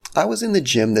I was in the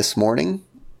gym this morning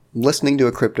listening to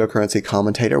a cryptocurrency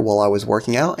commentator while I was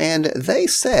working out, and they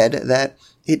said that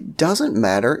it doesn't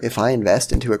matter if I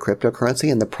invest into a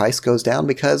cryptocurrency and the price goes down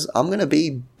because I'm going to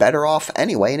be better off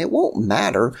anyway, and it won't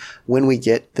matter when we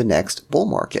get the next bull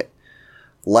market.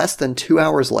 Less than 2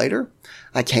 hours later,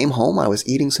 I came home, I was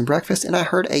eating some breakfast, and I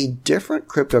heard a different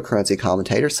cryptocurrency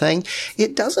commentator saying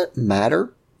it doesn't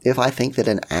matter if I think that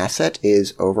an asset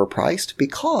is overpriced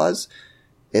because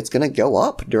it's going to go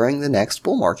up during the next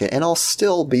bull market and I'll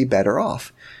still be better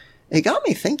off. It got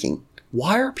me thinking,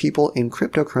 why are people in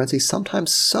cryptocurrency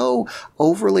sometimes so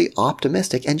overly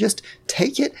optimistic and just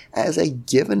take it as a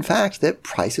given fact that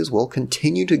prices will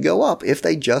continue to go up if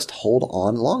they just hold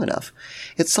on long enough?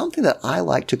 It's something that I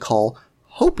like to call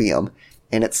hopium,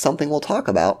 and it's something we'll talk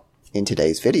about in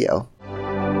today's video.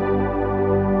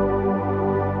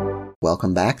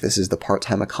 Welcome back. This is the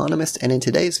Part-Time Economist, and in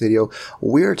today's video,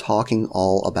 we're talking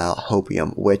all about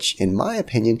hopium, which in my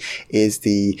opinion is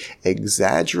the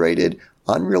exaggerated,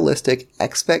 unrealistic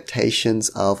expectations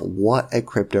of what a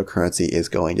cryptocurrency is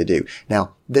going to do.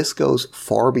 Now, this goes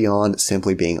far beyond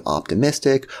simply being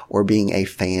optimistic or being a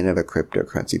fan of a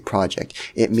cryptocurrency project.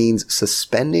 It means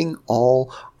suspending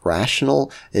all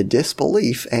rational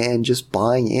disbelief and just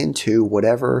buying into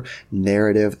whatever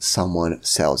narrative someone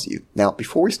sells you. Now,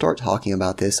 before we start talking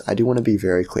about this, I do want to be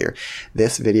very clear.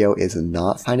 This video is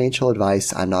not financial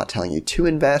advice. I'm not telling you to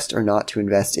invest or not to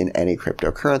invest in any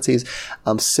cryptocurrencies.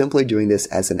 I'm simply doing this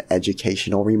as an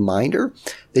educational reminder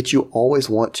that you always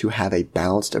want to have a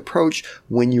balanced approach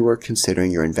when you are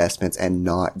considering your investments and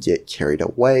not get carried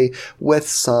away with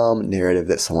some narrative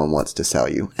that someone wants to sell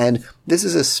you. And this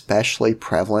is especially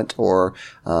prevalent or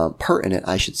pertinent,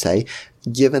 I should say,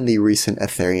 given the recent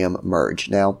Ethereum merge.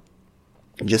 Now,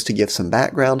 just to give some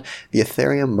background, the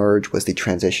Ethereum merge was the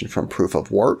transition from proof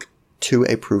of work to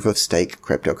a proof of stake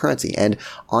cryptocurrency. And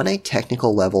on a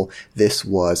technical level, this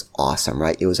was awesome,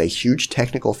 right? It was a huge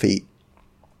technical feat.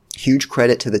 Huge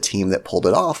credit to the team that pulled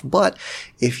it off. But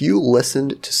if you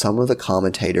listened to some of the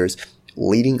commentators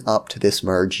leading up to this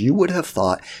merge, you would have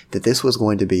thought that this was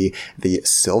going to be the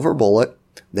silver bullet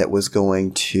that was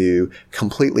going to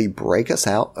completely break us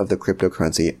out of the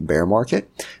cryptocurrency bear market,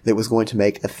 that was going to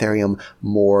make Ethereum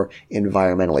more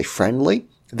environmentally friendly,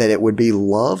 that it would be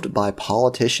loved by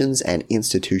politicians and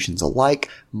institutions alike.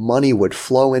 Money would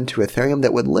flow into Ethereum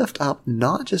that would lift up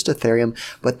not just Ethereum,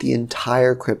 but the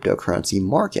entire cryptocurrency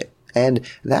market. And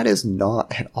that is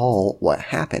not at all what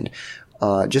happened.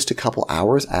 Just a couple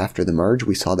hours after the merge,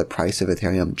 we saw the price of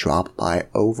Ethereum drop by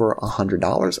over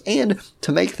 $100. And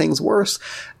to make things worse,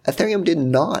 Ethereum did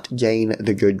not gain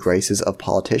the good graces of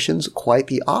politicians. Quite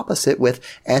the opposite, with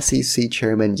SEC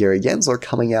Chairman Gary Gensler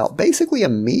coming out basically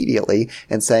immediately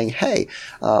and saying, hey,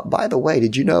 by the way,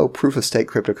 did you know proof-of-stake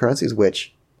cryptocurrencies,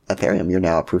 which Ethereum, you're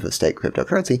now a proof-of-stake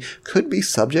cryptocurrency, could be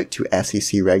subject to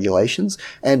SEC regulations?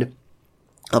 And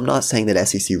I'm not saying that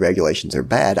SEC regulations are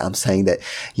bad. I'm saying that,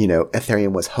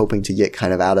 Ethereum was hoping to get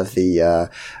kind of out of the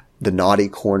naughty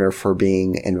corner for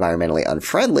being environmentally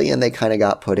unfriendly, and they kind of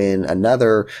got put in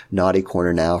another naughty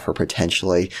corner now for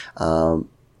potentially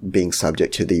being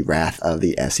subject to the wrath of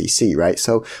the SEC, right?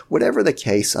 So whatever the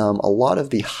case, a lot of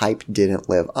the hype didn't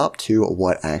live up to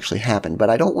what actually happened. But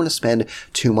I don't want to spend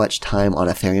too much time on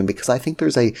Ethereum because I think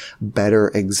there's a better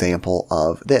example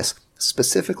of this.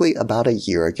 Specifically, about a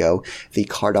year ago, the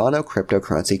Cardano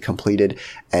cryptocurrency completed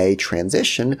a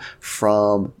transition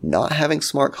from not having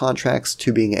smart contracts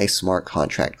to being a smart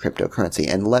contract cryptocurrency.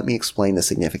 And let me explain the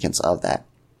significance of that.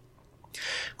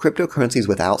 Cryptocurrencies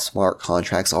without smart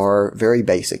contracts are very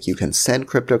basic. You can send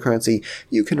cryptocurrency,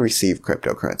 you can receive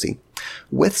cryptocurrency.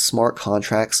 With smart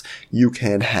contracts, you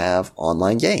can have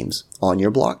online games on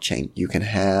your blockchain. You can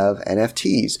have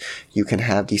NFTs. You can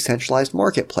have decentralized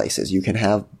marketplaces. You can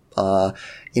have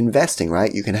investing,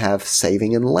 right? You can have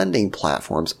saving and lending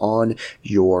platforms on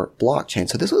your blockchain.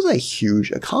 So this was a huge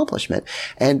accomplishment.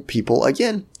 And people,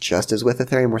 again, just as with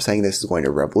Ethereum, were saying this is going to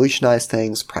revolutionize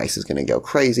things. Price is going to go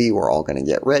crazy. We're all going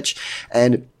to get rich.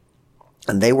 And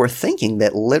they were thinking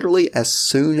that literally as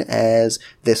soon as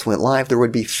this went live, there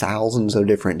would be thousands of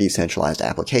different decentralized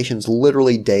applications,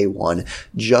 literally day one,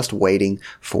 just waiting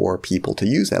for people to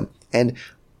use them. And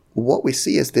what we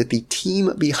see is that the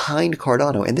team behind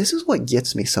Cardano, and this is what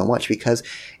gets me so much, because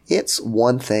it's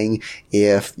one thing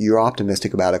if you're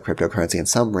optimistic about a cryptocurrency and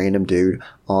some random dude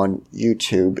on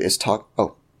YouTube is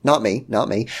not me.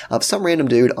 Some random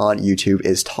dude on YouTube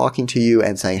is talking to you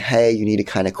and saying, hey, you need to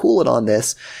kind of cool it on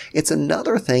this. It's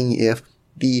another thing if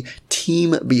the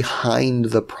team behind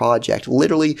the project,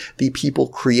 literally the people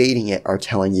creating it, are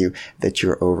telling you that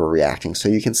you're overreacting. So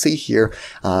you can see here,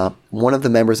 one of the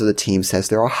members of the team says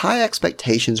there are high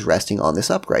expectations resting on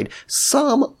this upgrade,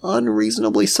 some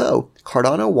unreasonably so.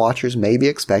 Cardano watchers may be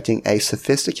expecting a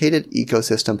sophisticated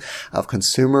ecosystem of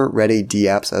consumer-ready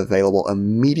dApps available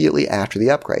immediately after the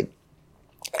upgrade.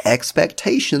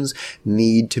 Expectations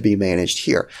need to be managed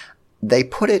here. They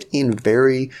put it in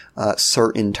very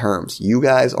certain terms. You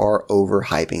guys are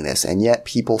overhyping this, and yet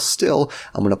people still,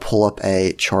 I'm going to pull up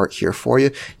a chart here for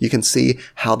you. You can see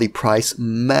how the price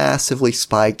massively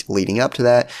spiked leading up to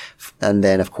that. And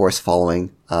then, of course,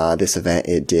 following this event,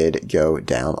 it did go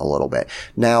down a little bit.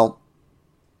 Now,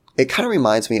 it kind of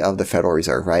reminds me of the Federal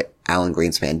Reserve, right? Alan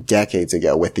Greenspan decades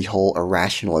ago with the whole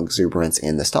irrational exuberance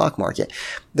in the stock market.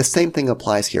 The same thing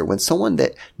applies here. When someone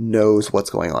that knows what's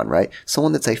going on, right?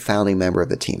 Someone that's a founding member of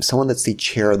the team, someone that's the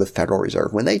chair of the Federal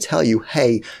Reserve, when they tell you,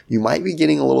 hey, you might be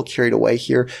getting a little carried away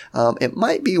here, it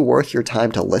might be worth your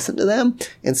time to listen to them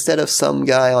instead of some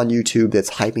guy on YouTube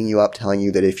that's hyping you up, telling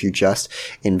you that if you just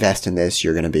invest in this,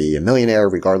 you're going to be a millionaire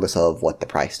regardless of what the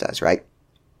price does, right?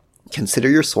 Consider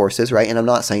your sources, right? And I'm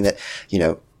not saying that,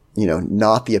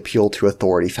 not the appeal to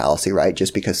authority fallacy, right?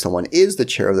 Just because someone is the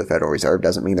chair of the Federal Reserve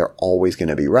doesn't mean they're always going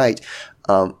to be right.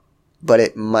 But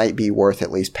it might be worth at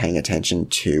least paying attention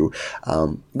to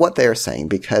what they're saying,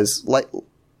 because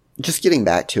just getting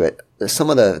back to it, some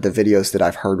of the videos that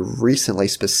I've heard recently,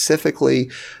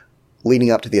 specifically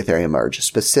leading up to the Ethereum merge,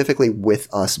 specifically with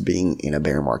us being in a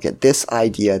bear market, this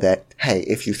idea that, hey,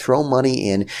 if you throw money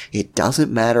in, it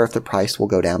doesn't matter if the price will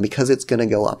go down because it's going to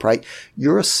go up, right?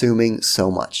 You're assuming so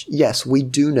much. Yes, we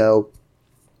do know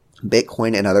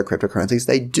Bitcoin and other cryptocurrencies,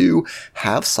 they do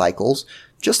have cycles,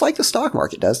 just like the stock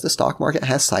market does. The stock market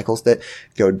has cycles that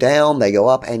go down, they go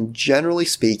up, and generally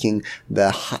speaking, the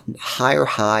higher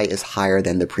high is higher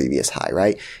than the previous high,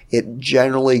 right? It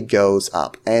generally goes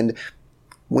up. And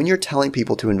when you're telling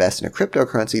people to invest in a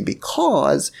cryptocurrency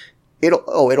because it'll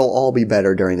all be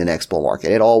better during the next bull market,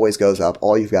 it always goes up.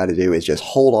 All you've got to do is just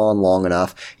hold on long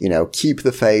enough, keep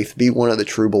the faith, be one of the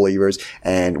true believers,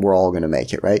 and we're all going to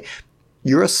make it, right?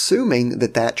 You're assuming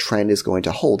that trend is going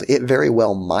to hold. It very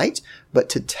well might, but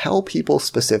to tell people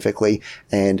specifically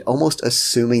and almost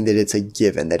assuming that it's a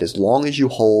given, that as long as you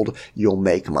hold, you'll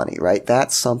make money, right?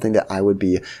 That's something that I would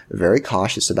be very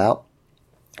cautious about.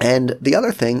 And the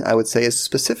other thing I would say is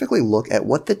specifically look at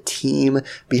what the team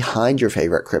behind your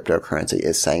favorite cryptocurrency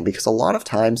is saying, because a lot of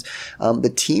times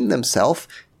the team themselves,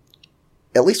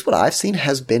 at least what I've seen,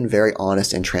 has been very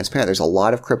honest and transparent. There's a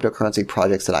lot of cryptocurrency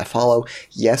projects that I follow.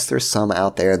 Yes, there's some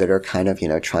out there that are kind of,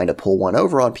 trying to pull one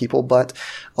over on people, but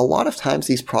a lot of times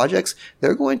these projects,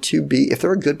 they're going to be, if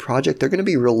they're a good project, they're going to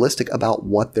be realistic about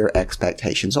what their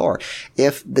expectations are.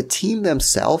 If the team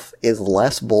themselves is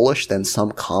less bullish than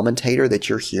some commentator that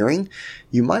you're hearing,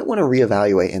 you might want to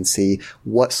reevaluate and see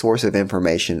what source of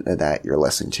information that you're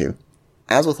listening to.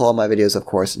 As with all my videos, of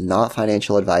course, not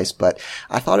financial advice, but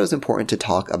I thought it was important to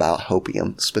talk about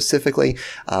Hopium, specifically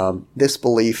this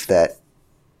belief that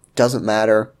doesn't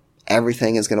matter,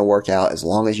 everything is going to work out as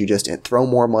long as you just throw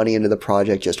more money into the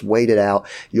project, just wait it out,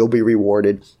 you'll be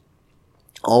rewarded.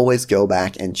 Always go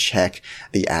back and check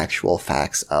the actual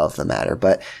facts of the matter.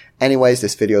 But anyways,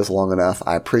 this video is long enough.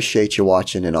 I appreciate you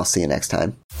watching, and I'll see you next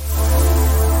time.